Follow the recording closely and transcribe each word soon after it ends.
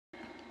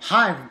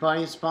Hi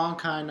everybody, it's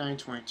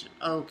Bonkai922.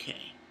 Okay.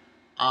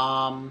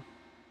 To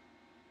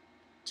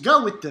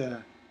go with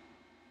the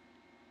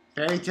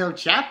fairy tale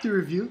chapter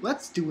review,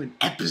 let's do an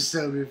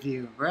episode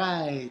review.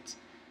 Right.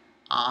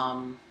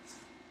 Um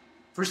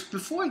First,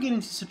 before I get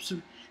into this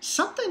episode,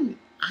 something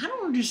I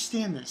don't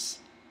understand this.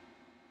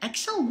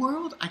 XL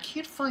World, I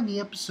can't find the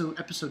episode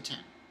 10.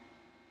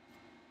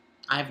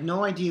 I have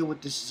no idea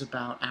what this is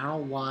about. I don't know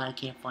why I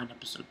can't find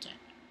episode 10.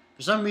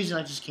 For some reason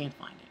I just can't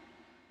find it.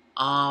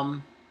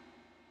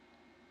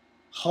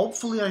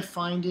 Hopefully I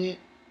find it.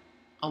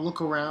 I'll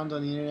look around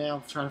on the internet.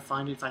 I'll try to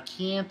find it. If I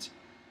can't,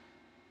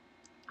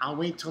 I'll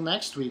wait till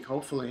next week.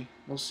 Hopefully,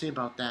 we'll see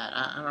about that.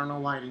 I don't know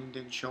why it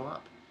didn't show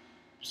up.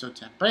 Episode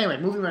 10. But anyway,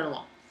 moving right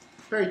along.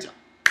 Fairy tale.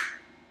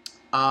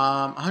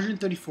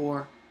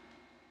 134.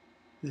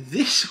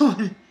 This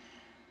one,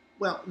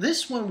 well,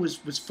 this one was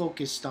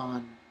focused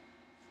on,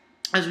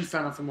 as we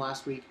found out from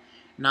last week,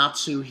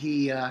 Natsu.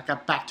 He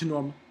got back to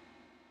normal.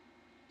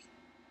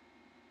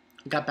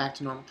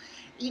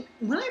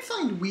 What I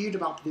find weird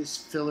about this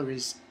filler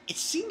is it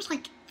seems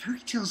like Fairy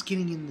Tail's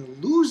getting in the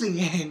losing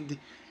end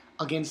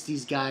against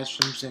these guys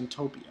from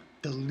Zentopia,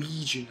 the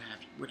Legion,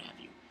 what have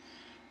you.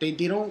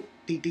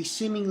 They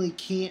seemingly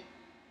can't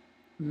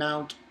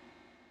mount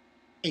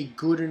a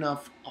good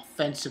enough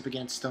offensive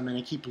against them, and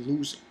they keep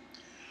losing.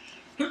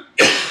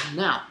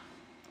 Now,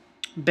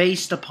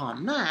 based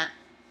upon that,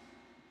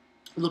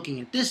 looking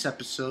at this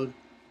episode,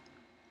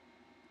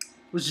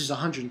 which is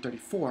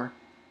 134.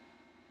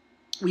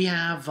 We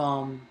have,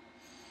 well,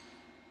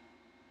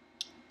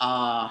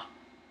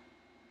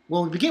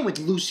 we begin with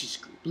Lucy's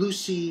group.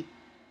 Lucy,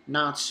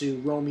 Natsu,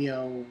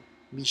 Romeo,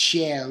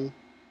 Michelle,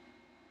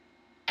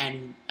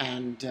 and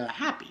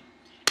Happy.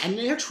 And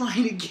they're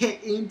trying to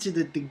get into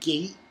the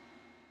gate.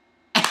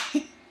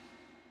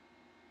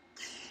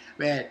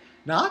 Man,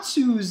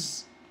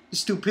 Natsu's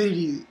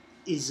stupidity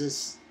is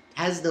just,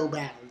 has no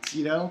bounds,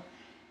 you know?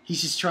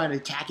 He's just trying to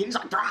attack it. He's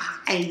like,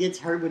 ah, and he gets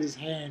hurt with his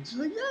hands. She's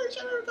like, yeah, I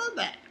should have done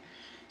that.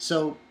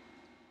 So,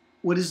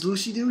 what does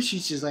Lucy do?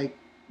 She's just like,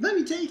 let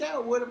me take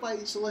out one of my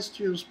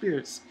celestial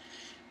spirits.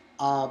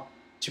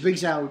 She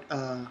brings out,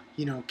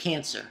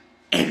 Cancer.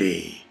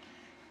 Eddie.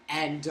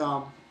 And,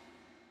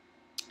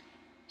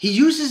 he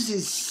uses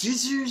his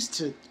scissors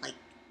to, like,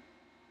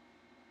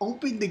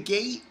 open the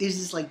gate. There's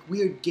this, like,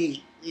 weird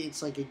gate.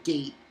 It's like a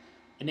gate,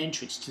 an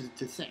entrance to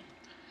the thing.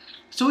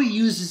 So he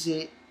uses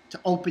it to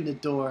open the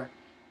door,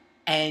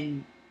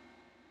 and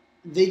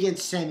they get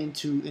sent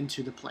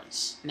into the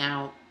place.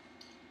 Now,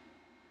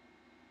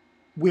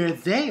 where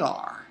they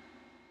are,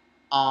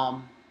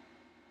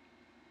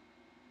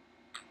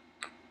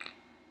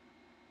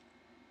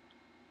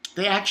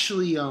 they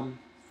actually,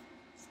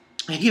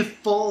 they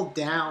fall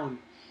down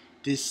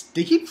they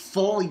keep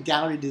falling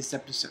down in this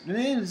episode. The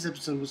name of this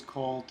episode was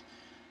called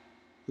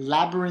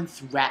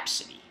Labyrinth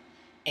Rhapsody.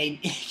 And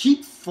they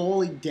keep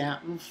falling down.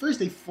 Well, first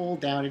they fall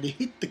down and they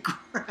hit the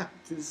ground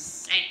to the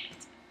sand.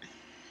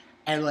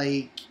 And,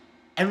 like,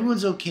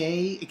 everyone's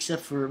okay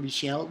except for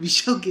Michelle.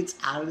 Michelle gets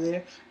out of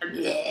there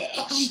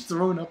and she's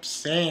throwing up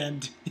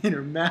sand in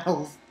her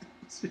mouth.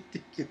 It's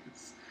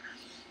ridiculous.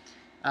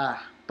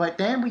 But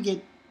then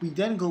we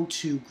then go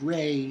to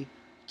Gray.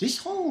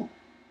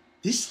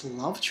 This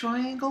love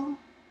triangle,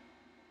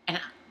 and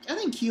I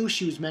think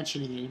Kiyoshi was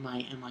mentioning it in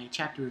my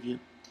chapter review.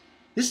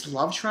 This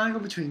love triangle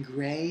between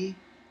Gray,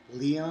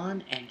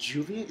 LYON, and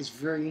JUVIA is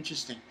very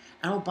interesting.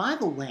 And oh, by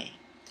the way,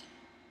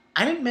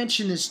 I didn't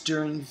mention this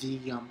during the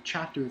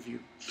chapter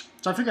review,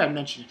 so I figured I'd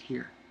mention it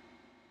here.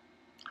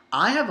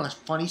 I have a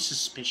funny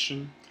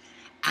suspicion,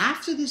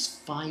 after this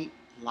fight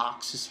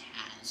Loxus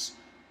has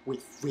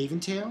with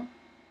Raventail,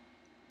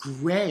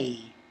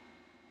 Gray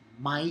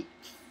might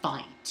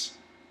fight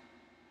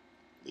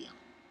LYON.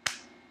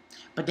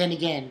 But then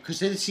again,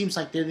 because it seems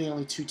like they're the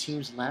only two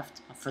teams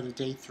left for the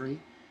day 3,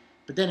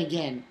 but then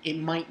again, it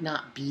might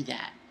not be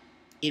that.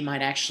 It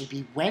might actually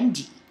be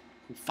Wendy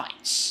who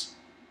fights.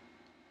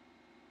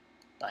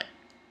 But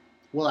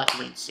we'll have to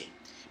wait and see.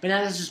 But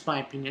now that's just my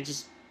opinion. I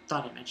just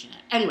thought I'd mention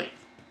that. Anyway,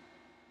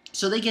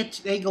 so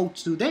they go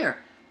to their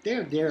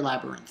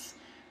labyrinth.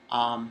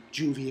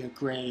 Juvia,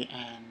 Gray,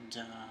 and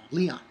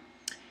LYON,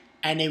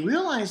 and they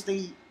realize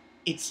these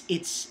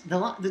places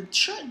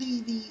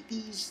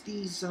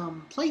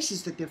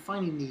that they're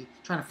trying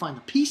to find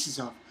the pieces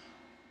of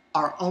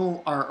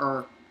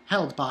are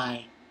held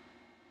by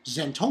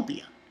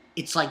Zentopia.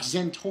 It's like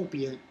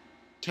Zentopia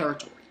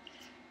territory.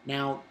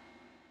 Now,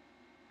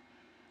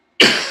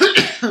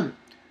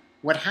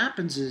 what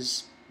happens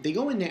is they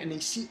go in there and they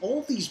see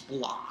all these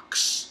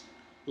blocks,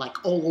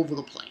 like all over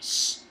the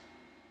place.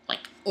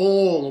 Like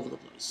all over the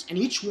place. And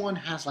each one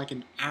has like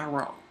an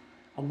arrow.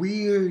 A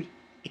weird,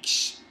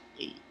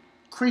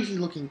 crazy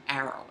looking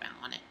arrow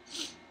on it.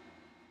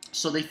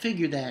 So they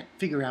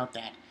figure out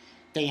that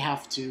they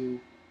have to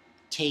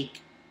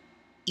take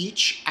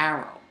each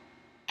arrow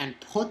and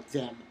put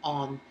them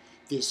on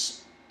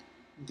this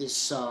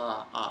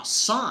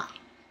sign,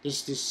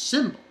 this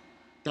symbol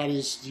that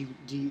is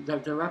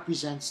that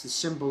represents the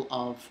symbol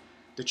of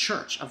the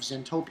church of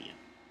Zentopia.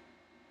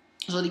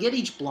 So they get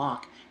each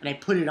block, and I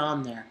put it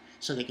on there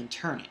so they can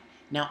turn it.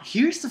 Now,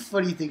 here's the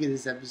funny thing of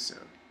this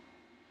episode.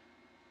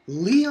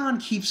 Leon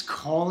keeps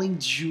calling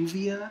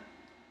Juvia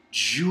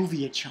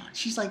Juvia-chan.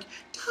 She's like,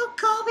 don't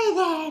call me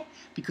that!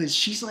 Because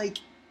she's like,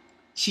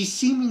 she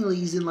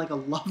seemingly is in like a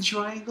love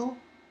triangle.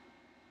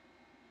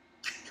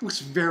 It was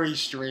very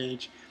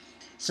strange.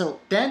 So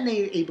then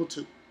they're able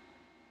to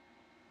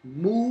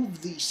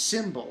move the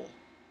symbol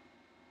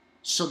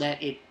so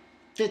that it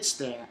fits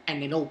there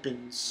and it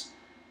opens.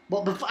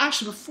 Well,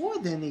 before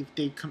then,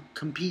 they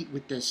compete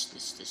with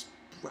this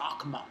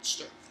rock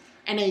monster.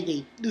 And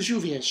the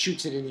Juvia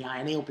shoots it in the eye,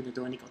 and they open the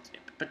door, and they go through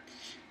there. But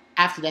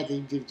after that, they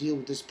deal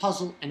with this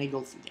puzzle, and they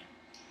go through there.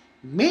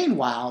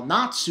 Meanwhile,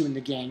 Natsu and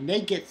the gang, they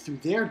get through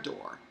their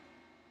door,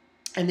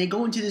 and they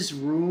go into this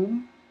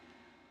room.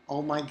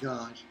 Oh my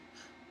god.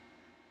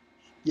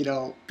 You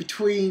know,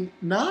 between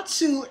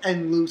Natsu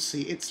and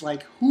Lucy, it's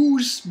like,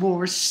 who's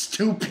more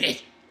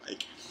stupid?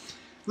 Like,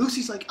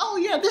 Lucy's like, oh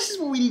yeah, this is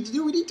what we need to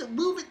do. We need to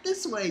move it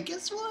this way.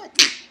 Guess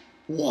what?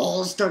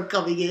 Walls start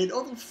coming in.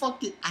 Oh, the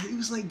fuck it. It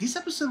was like, this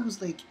episode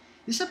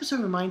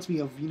reminds me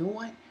of, you know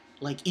what?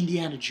 Like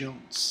Indiana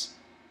Jones.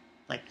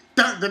 Like,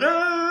 da da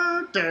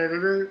da da da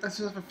da. That's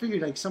what I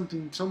figured, like,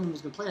 someone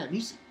was gonna play that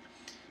music.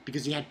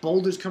 Because you had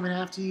boulders coming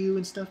after you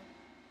and stuff.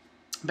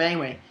 But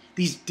anyway,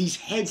 these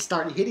heads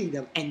start hitting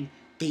them, and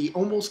they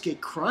almost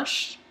get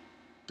crushed,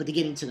 but they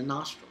get into the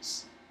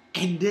nostrils.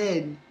 And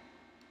then,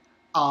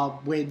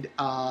 when,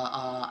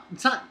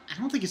 it's not, I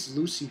don't think it's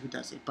Lucy who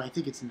does it, but I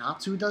think it's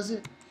Natsu who does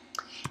it.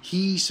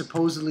 He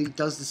supposedly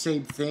does the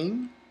same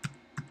thing.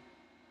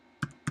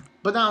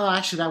 But no,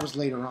 actually, that was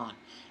later on.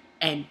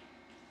 And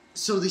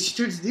so she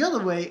turns the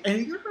other way,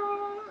 and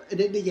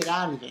then they get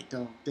out of it,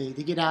 though. They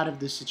get out of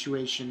this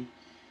situation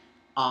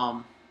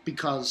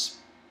because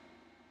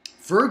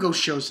Virgo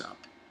shows up.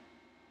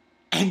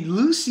 And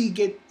Lucy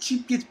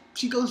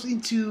she goes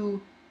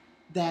into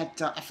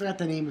that, I forgot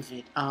the name of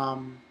it,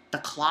 the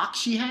clock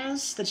she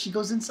has that she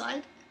goes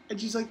inside.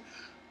 And she's like,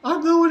 I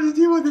don't know what to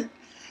do with it.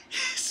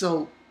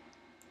 So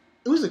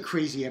it was a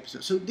crazy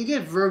episode. So they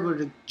get Virgo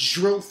to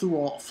drill through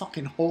a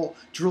fucking hole,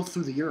 drill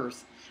through the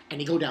earth,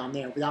 and they go down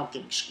there without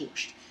getting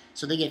squished.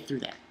 So they get through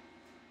that.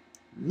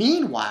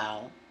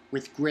 Meanwhile,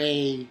 with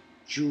Gray,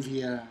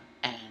 Juvia,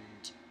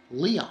 and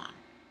Leon,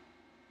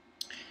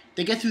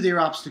 they get through their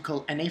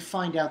obstacle, and they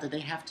find out that they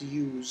have to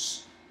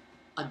use,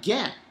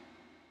 again,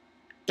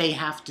 they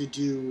have to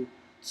do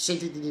the same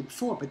thing they did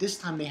before, but this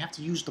time they have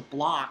to use the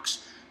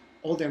blocks,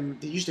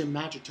 they use their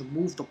magic to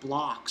move the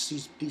blocks,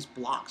 these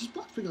blocks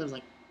because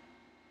like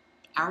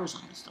arrows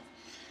on it and stuff,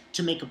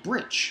 to make a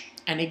bridge.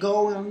 And they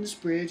go on this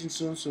bridge and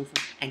so on and so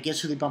forth. And guess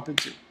who they bump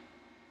into?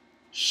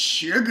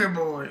 Sugar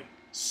Boy.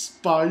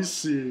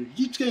 Spicy.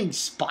 He keeps getting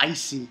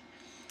spicy.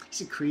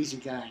 He's a crazy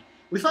guy.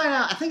 We find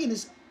out, I think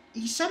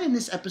he said in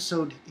this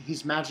episode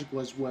his magic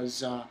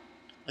was a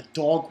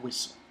dog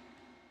whistle.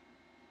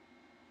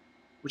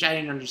 Which I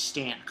didn't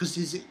understand. Because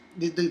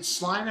the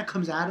slime that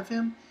comes out of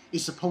him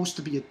is supposed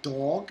to be a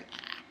dog.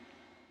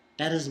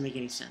 That doesn't make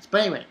any sense.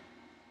 But anyway,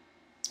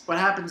 what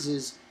happens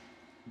is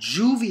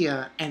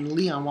Juvia and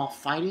Leon, while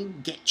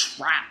fighting, get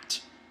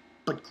trapped.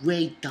 But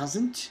Gray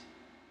doesn't.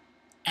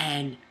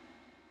 And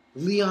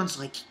Leon's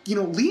like,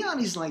 Leon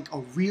is like a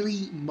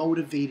really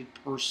motivated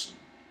person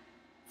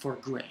for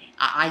Gray.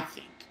 I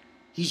think.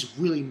 He's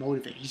really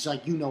motivated. He's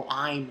like,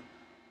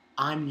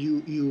 I'm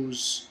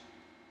Yu's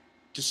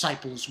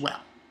disciple as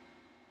well.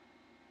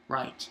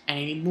 Right? And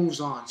he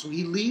moves on. So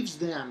he leaves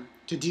them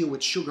to deal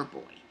with Sugar Boy.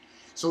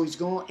 So he's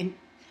going,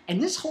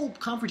 and this whole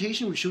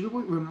confrontation with Sugar Boy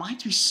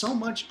reminds me so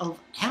much of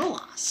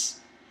Hellas.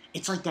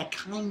 It's like that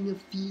kind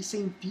of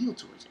same feel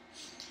towards it.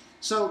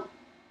 So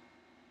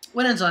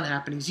what ends on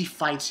happening is he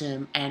fights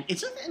him, and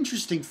it's an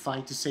interesting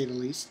fight to say the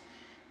least.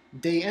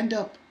 They end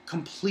up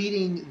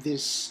completing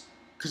this,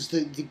 because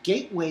the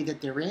gateway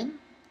that they're in,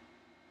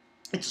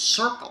 it's a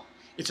circle.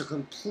 It's a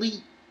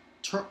complete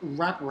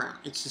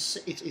wraparound.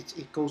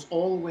 It goes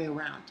all the way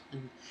around,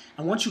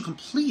 and once you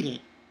complete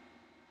it,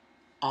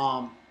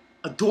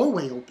 a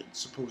doorway opens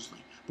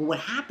supposedly. But what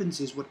happens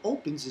is, what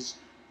opens is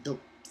the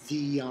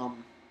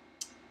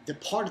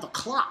part of the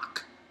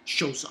clock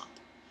shows up.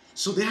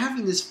 So they're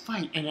having this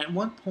fight, and at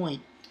one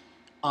point,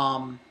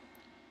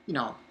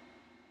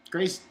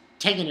 Gray's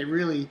taking it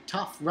really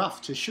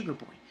rough to Sugar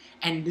Boy.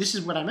 And this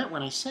is what I meant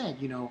when I said,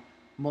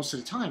 most of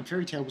the time,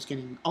 Fairy Tail was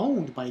getting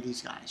owned by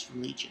these guys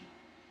from Legion.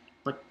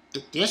 But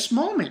at this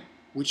moment,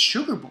 with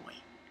Sugar Boy,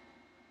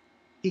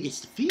 he gets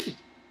defeated.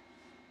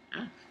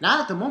 Not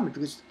at the moment,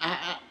 because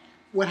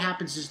what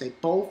happens is they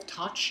both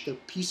touch the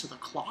piece of the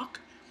clock,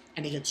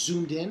 and they get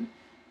zoomed in.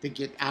 They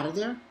get out of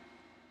there.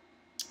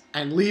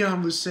 And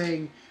Leon was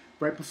saying,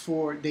 right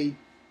before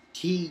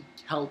he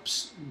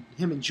helps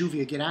him and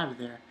Juvia get out of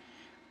there,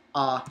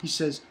 he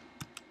says,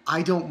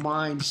 I don't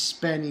mind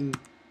spending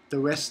the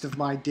rest of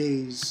my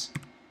days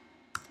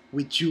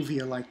with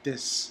Juvia like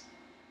this.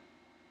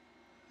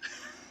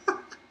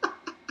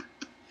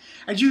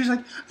 And Juvia's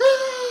like,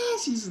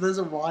 she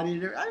doesn't want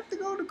it. I have to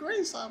go to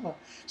Gray's Summer.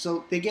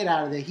 So they get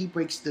out of there. He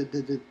breaks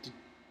the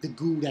the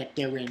goo that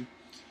they're in.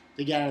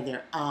 They get out of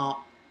there.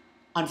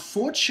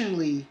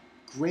 Unfortunately,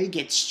 Gray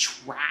gets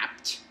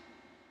trapped,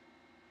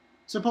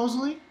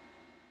 supposedly,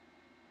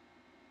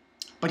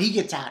 but he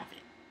gets out of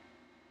it.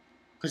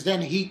 Because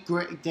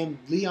then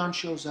Leon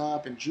shows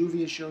up and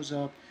Juvia shows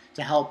up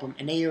to help him,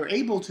 and they are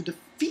able to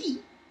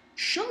defeat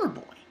Sugar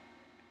Boy.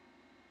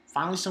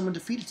 Finally, someone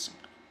defeated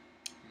somebody.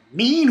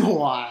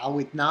 Meanwhile,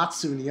 with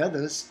Natsu and the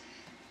others,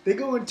 they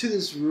go into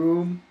this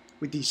room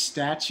with these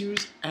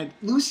statues, and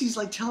Lucy's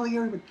like telling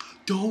everyone,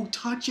 "Don't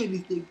touch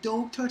anything,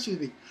 don't touch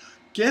anything."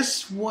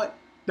 Guess what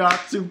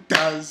Natsu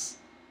does?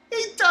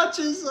 He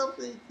touches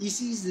something. He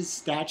sees this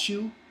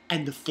statue,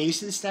 and the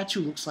face of the statue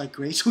looks like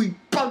Gray, so he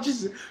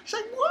punches it. She's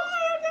like, "What are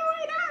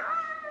you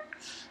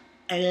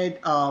doing?"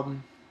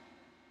 And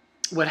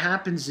what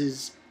happens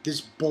is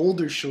this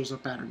boulder shows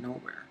up out of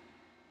nowhere.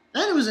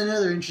 And there was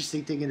another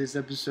interesting thing in this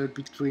episode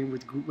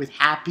with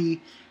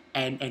Happy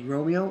and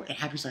Romeo. And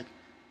Happy's like,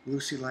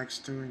 "Lucy likes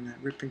doing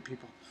that, ripping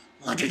people."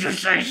 "What did you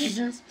say?" she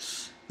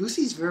says.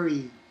 Lucy's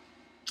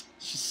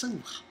she's so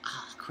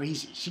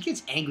crazy. She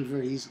gets angry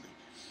very easily.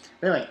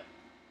 Anyway,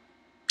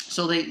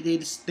 so they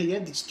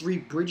have these 3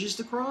 bridges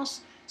to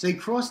cross. So they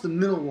cross the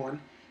middle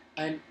one,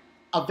 and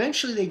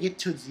eventually they get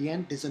to the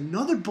end. There's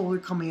another boulder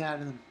coming out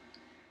of them.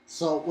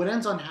 So what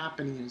ends on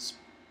happening is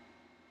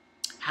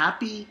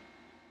Happy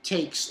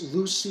takes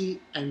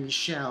Lucy and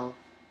Michelle,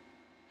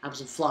 has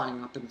them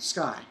flying up in the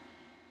sky,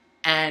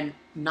 and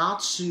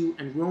Natsu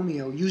and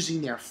Romeo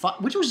using their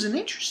which was an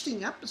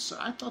interesting episode.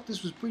 I thought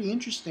this was pretty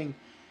interesting.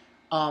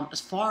 As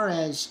far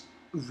as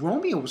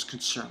Romeo was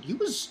concerned, he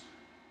was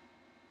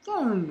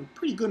throwing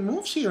pretty good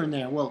moves here and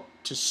there. Well,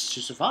 to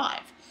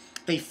survive,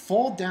 they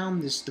fall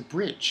down the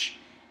bridge,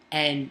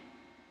 and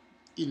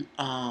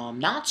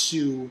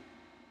Natsu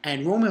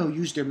and Romeo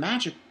use their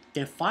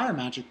fire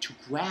magic, to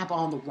grab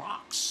on the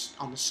rocks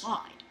on the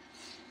side.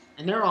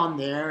 And they're on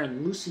there,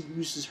 and Lucy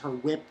uses her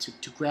whip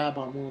to grab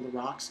on one of the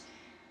rocks.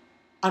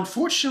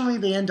 Unfortunately,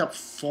 they end up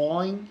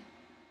falling.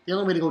 The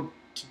only way to go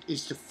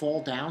is to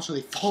fall down, so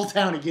they fall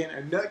down again,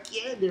 and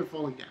again they're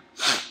falling down.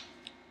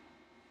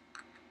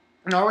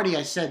 And already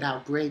I said how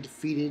Gray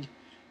defeated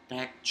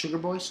that Sugar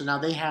Boy, so now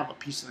they have a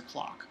piece of the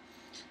clock.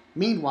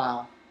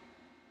 Meanwhile,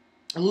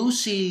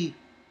 Lucy,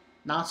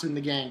 Natsu, and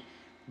the gang,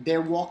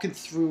 they're walking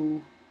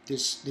through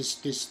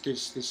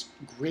this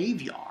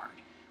graveyard,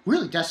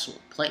 really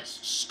desolate place,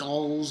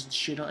 skulls and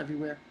shit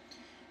everywhere,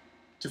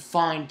 to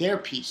find their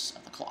piece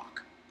of the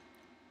clock.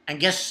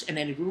 And then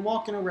they're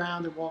walking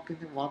around, they're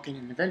walking,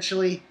 and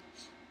eventually,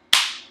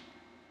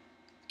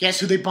 guess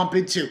who they bump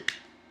into?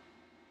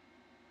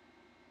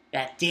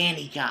 That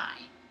Danny guy,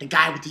 the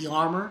guy with the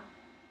armor,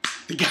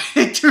 the guy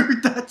that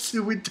turned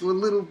Natsu into a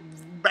little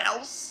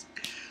mouse,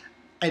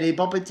 and they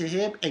bump into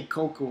him and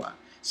Kokua.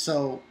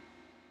 So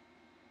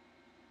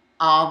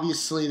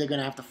obviously, they're going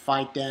to have to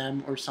fight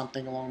them or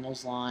something along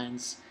those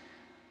lines.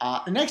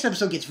 The next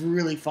episode gets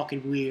really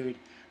fucking weird.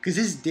 Because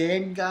this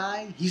Dan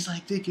guy, he's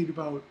like thinking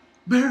about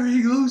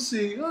marrying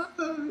Lucy.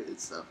 And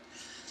stuff.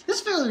 This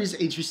filler is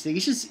interesting.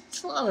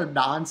 It's a lot of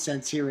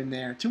nonsense here and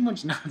there. Too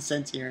much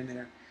nonsense here and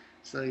there.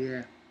 So,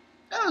 yeah.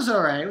 That was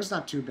alright. It was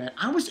not too bad.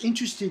 I was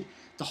interested.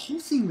 The whole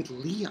thing with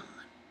Leon.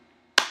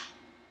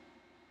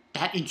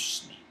 That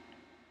interests me.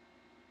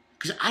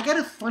 Because I got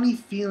a funny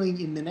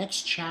feeling in the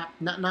next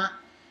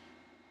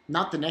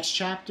not the next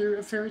chapter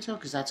of Fairy Tail,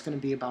 because that's going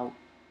to be about,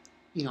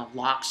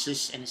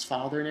 Loxus and his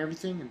father and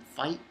everything, and the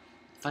fight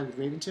with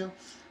Raventail.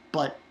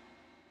 But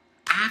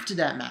after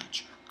that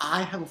match,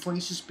 I have a funny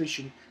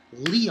suspicion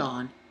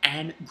Leon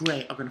and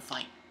Gray are going to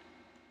fight.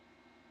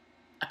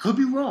 I could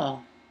be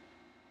wrong,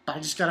 but I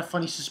just got a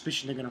funny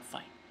suspicion they're going to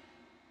fight.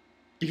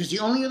 Because the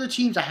only other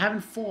teams I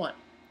haven't fought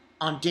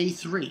on day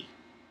 3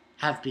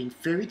 have been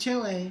Fairy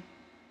Tail A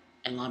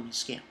and Lamy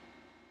Scale.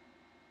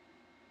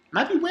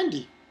 Might be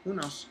Wendy. Who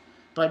knows?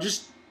 But I'm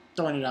just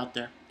throwing it out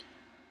there.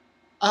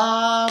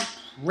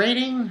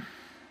 Rating.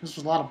 There's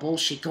a lot of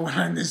bullshit going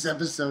on in this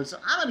episode, so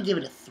I'm going to give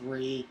it a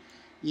 3.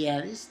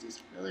 Yeah,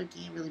 this filler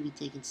can't really be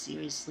taken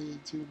seriously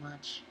too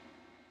much.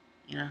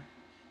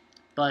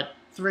 But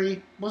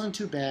 3 wasn't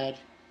too bad.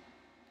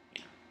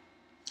 Yeah.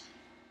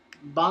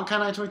 Bankai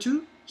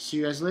 922. See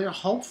you guys later.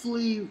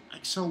 Hopefully,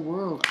 Excel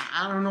World.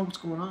 I don't know what's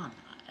going on.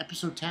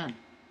 Episode 10.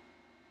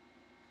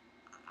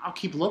 I'll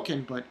keep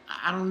looking, but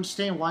I don't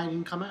understand why it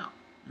didn't come out.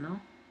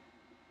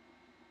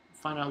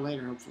 Find out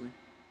later, hopefully.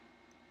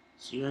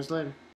 See you guys later.